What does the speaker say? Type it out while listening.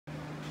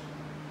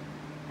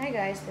Hi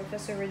guys,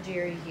 Professor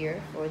Ruggieri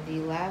here for the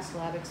last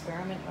lab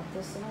experiment of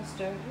the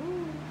semester,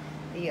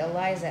 the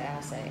ELISA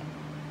assay.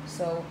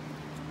 So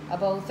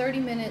about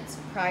 30 minutes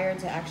prior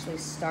to actually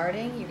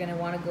starting, you're going to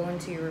want to go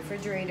into your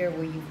refrigerator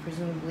where you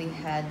presumably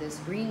had this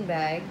green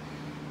bag,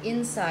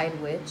 inside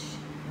which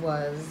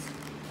was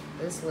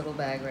this little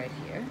bag right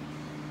here,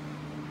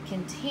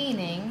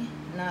 containing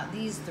not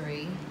these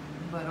three,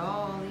 but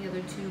all the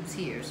other tubes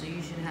here. So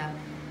you should have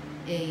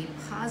a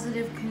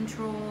positive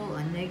control,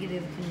 a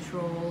negative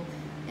control,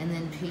 and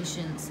then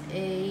patients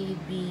A,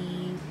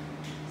 B,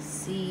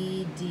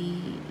 C,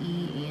 D,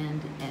 E,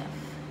 and F.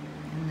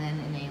 And then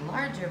in a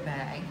larger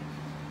bag,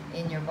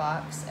 in your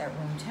box at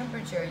room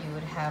temperature, you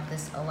would have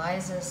this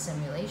ELISA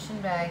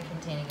simulation bag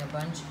containing a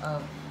bunch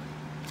of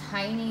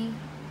tiny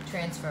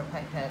transfer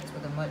pipettes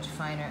with a much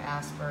finer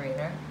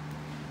aspirator,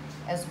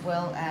 as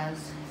well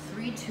as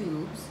 3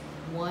 tubes,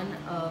 one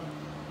of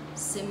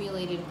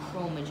simulated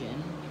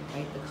chromogen,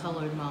 right, the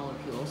colored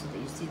molecule, so that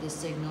you see the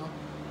signal,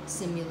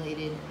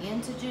 simulated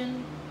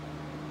antigen,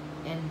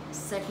 and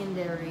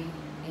secondary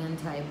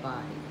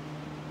antibody.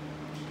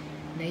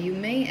 Now you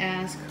may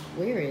ask,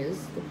 where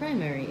is the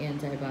primary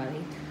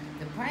antibody?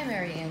 The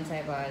primary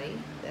antibody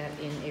that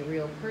in a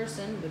real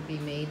person would be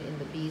made in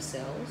the B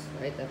cells,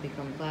 right, that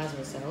become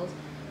plasma cells,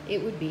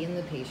 it would be in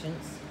the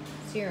patient's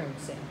serum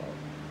sample.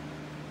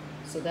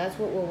 So that's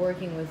what we're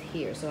working with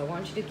here. So I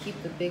want you to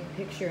keep the big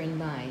picture in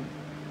mind.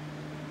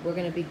 We're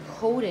going to be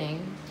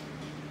coating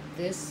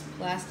this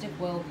plastic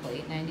well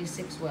plate,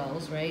 96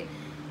 wells, right?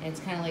 And it's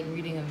kind of like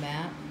reading a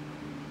map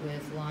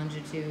with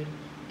longitude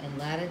and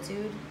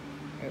latitude.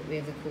 Right? We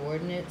have the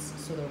coordinates,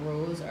 so the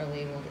rows are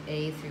labeled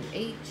A through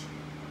H,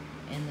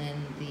 and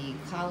then the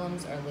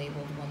columns are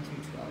labeled 1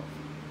 through 12.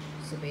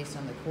 So based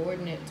on the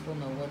coordinates, we'll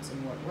know what's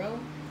in what row.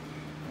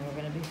 And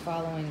we're going to be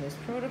following this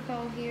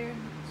protocol here.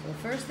 So the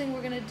first thing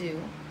we're going to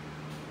do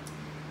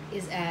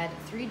is add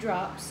 3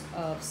 drops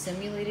of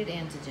simulated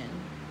antigen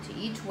to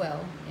each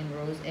well in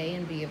rows A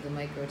and B of the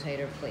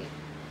microtiter plate.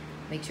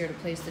 Make sure to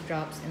place the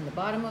drops in the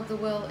bottom of the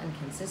well and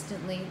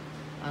consistently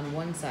on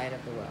one side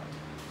of the well.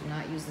 Do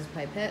not use this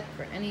pipette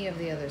for any of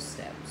the other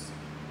steps.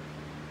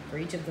 For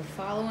each of the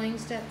following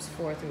steps,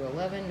 4 through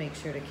 11, make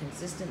sure to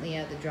consistently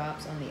add the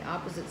drops on the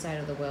opposite side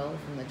of the well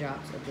from the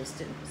drops of the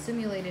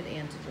simulated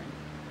antigen.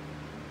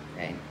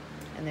 Okay?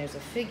 And there's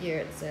a figure,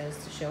 it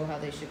says, to show how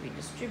they should be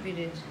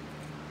distributed.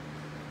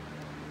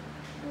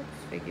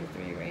 Oops, figure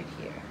 3 right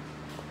here.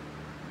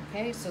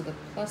 Okay, so the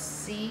plus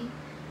C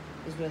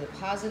is where the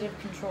positive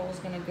control is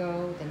going to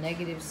go, the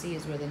negative C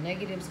is where the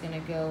negative is going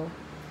to go,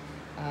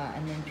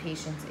 and then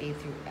patients A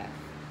through F.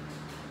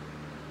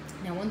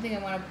 Now, one thing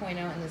I want to point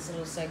out in this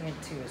little segment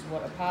too is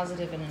what a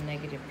positive and a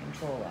negative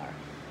control are.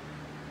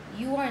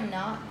 You are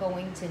not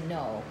going to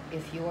know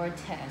if your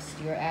test,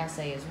 your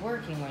assay is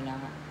working or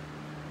not,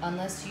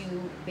 unless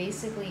you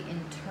basically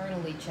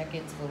internally check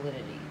its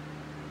validity.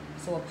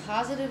 So a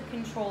positive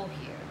control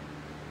here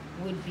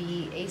would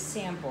be a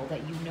sample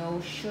that you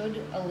know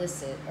should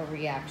elicit a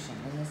reaction,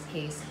 in this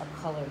case a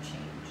color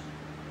change.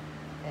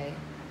 Okay,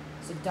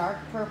 so dark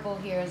purple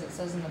here, as it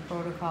says in the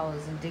protocol,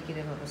 is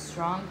indicative of a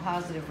strong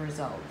positive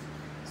result.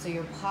 So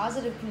your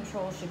positive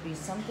control should be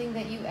something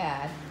that you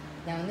add.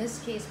 Now in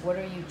this case, what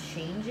are you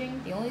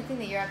changing? The only thing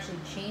that you're actually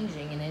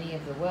changing in any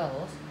of the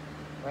wells,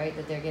 right,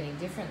 that they're getting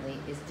differently,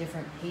 is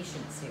different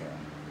patient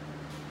serum.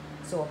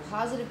 So a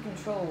positive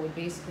control would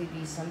basically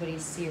be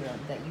somebody's serum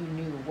that you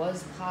knew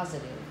was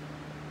positive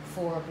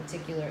for a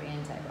particular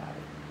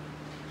antibody.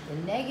 The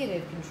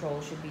negative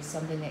control should be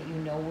something that you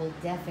know will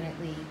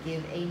definitely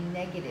give a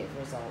negative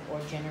result or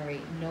generate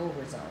no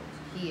result,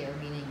 here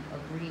meaning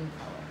a green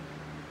color.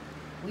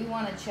 We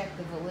want to check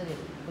the validity,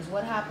 because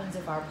what happens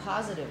if our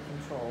positive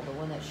control, the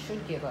one that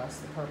should give us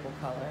the purple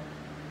color,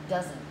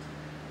 doesn't?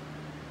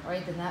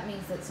 Right, then that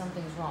means that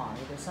something's wrong.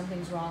 Either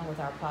something's wrong with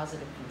our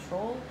positive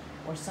control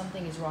or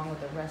something is wrong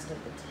with the rest of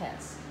the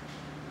test.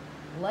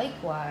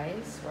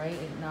 Likewise, right,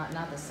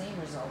 not the same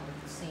result,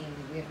 but the same,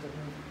 we have to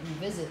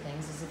revisit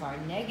things, as if our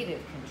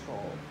negative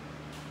control,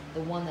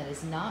 the one that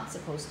is not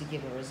supposed to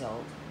give a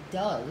result,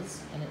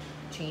 does, and it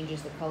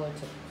changes the color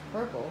to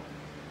purple,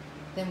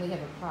 then we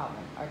have a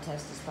problem. Our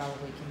test is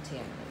probably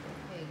contaminated.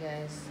 Hey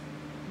guys,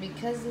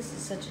 because this is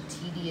such a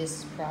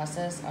tedious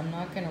process, I'm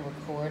not going to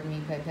record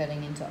me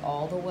pipetting into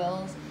all the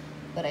wells,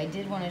 but I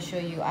did want to show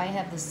you, I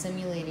have the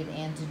simulated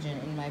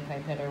antigen in my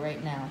pipetta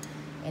right now.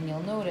 And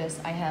you'll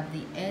notice I have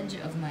the edge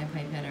of my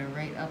pipetta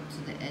right up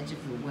to the edge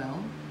of the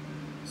well,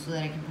 so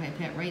that I can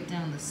pipette right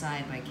down the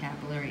side by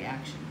capillary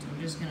action. So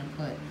I'm just going to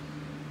put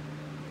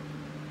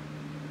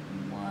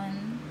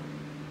 1,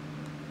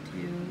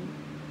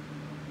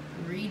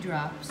 2, 3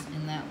 drops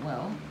in that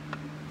well. You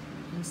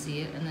can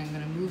see it. And then I'm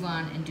going to move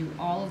on and do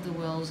all of the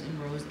wells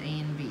in rows A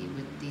and B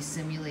with the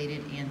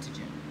simulated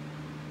antigen.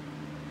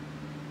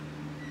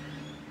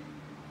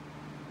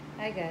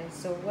 Hi guys,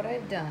 so what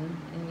I've done,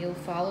 and you'll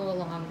follow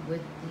along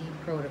with the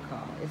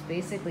protocol, is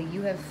basically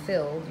you have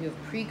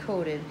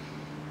pre-coated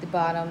the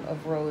bottom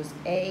of rows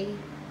A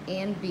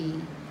and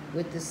B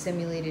with the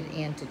simulated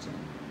antigen.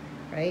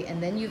 right?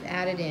 And then you've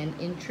added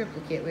in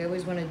triplicate. We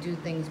always want to do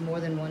things more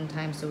than one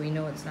time so we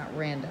know it's not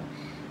random.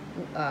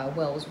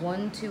 Wells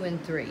 1, 2,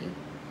 and 3,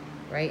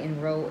 right,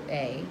 in row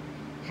A,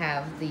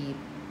 have the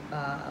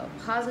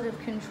positive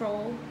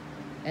control,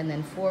 and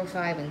then 4,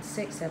 5, and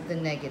 6 have the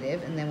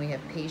negative, and then we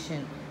have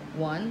patient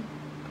 1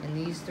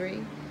 in these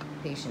 3,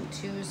 patient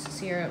 2's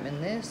serum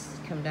in this,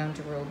 come down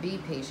to row B,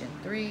 patient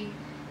 3,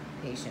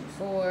 patient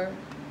 4,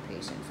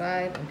 patient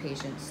 5, and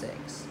patient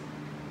 6.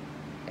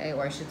 Okay,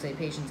 or I should say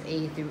patients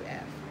A through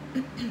F.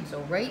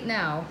 So right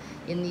now,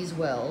 in these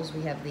wells,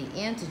 we have the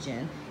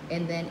antigen,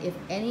 and then if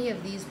any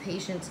of these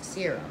patients'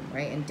 serum,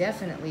 right, and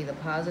definitely the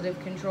positive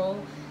control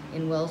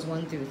in wells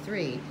 1 through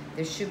 3,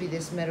 there should be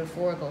this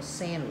metaphorical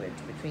sandwich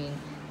between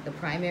the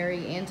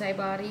primary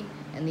antibody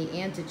and the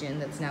antigen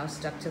that's now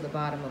stuck to the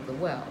bottom of the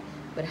well.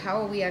 But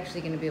how are we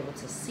actually going to be able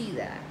to see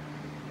that?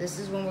 This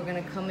is when we're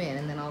going to come in,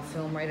 and then I'll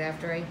film right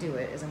after I do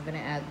it, is I'm going to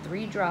add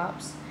 3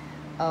 drops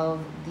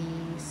of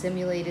the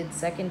simulated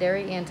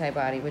secondary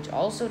antibody, which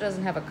also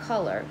doesn't have a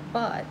color,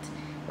 but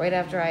right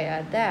after I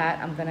add that,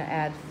 I'm going to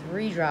add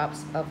 3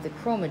 drops of the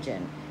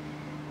chromogen.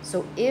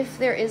 So if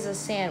there is a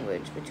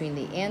sandwich between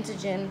the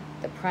antigen,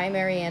 the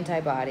primary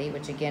antibody,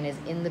 which again is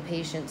in the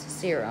patient's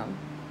serum,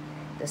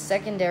 the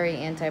secondary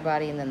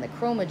antibody, and then the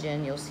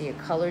chromogen, you'll see a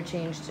color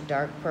change to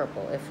dark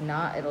purple. If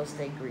not, it'll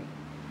stay green.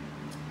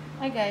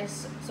 Hi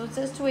guys, so it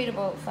says to wait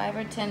about 5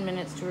 or 10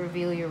 minutes to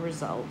reveal your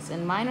results,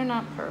 and mine are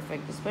not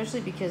perfect,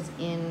 especially because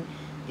in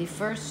the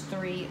first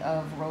 3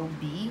 of row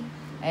B,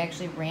 I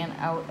actually ran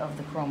out of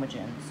the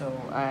chromogen. So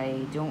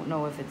I don't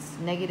know if it's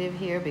negative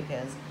here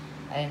because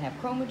I didn't have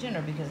chromogen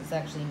or because it's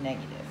actually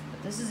negative.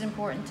 But this is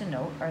important to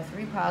note. Our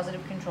 3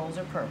 positive controls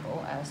are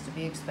purple, as to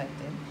be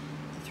expected.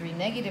 The 3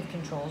 negative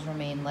controls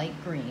remain light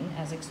green,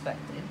 as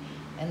expected.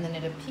 And then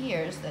it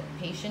appears that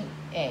patient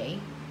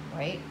A,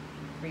 right,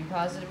 3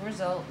 positive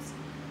results.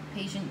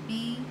 Patient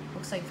B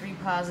looks like 3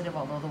 positive,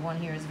 although the one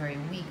here is very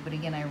weak, but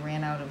again, I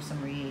ran out of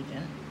some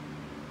reagent.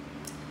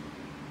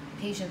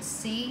 Patient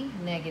C,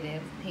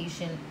 negative.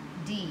 Patient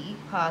D,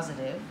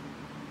 positive.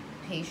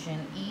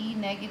 Patient E,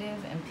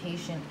 negative, and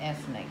patient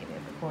F,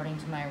 negative, according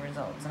to my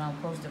results. And I'll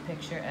post a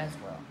picture as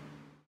well.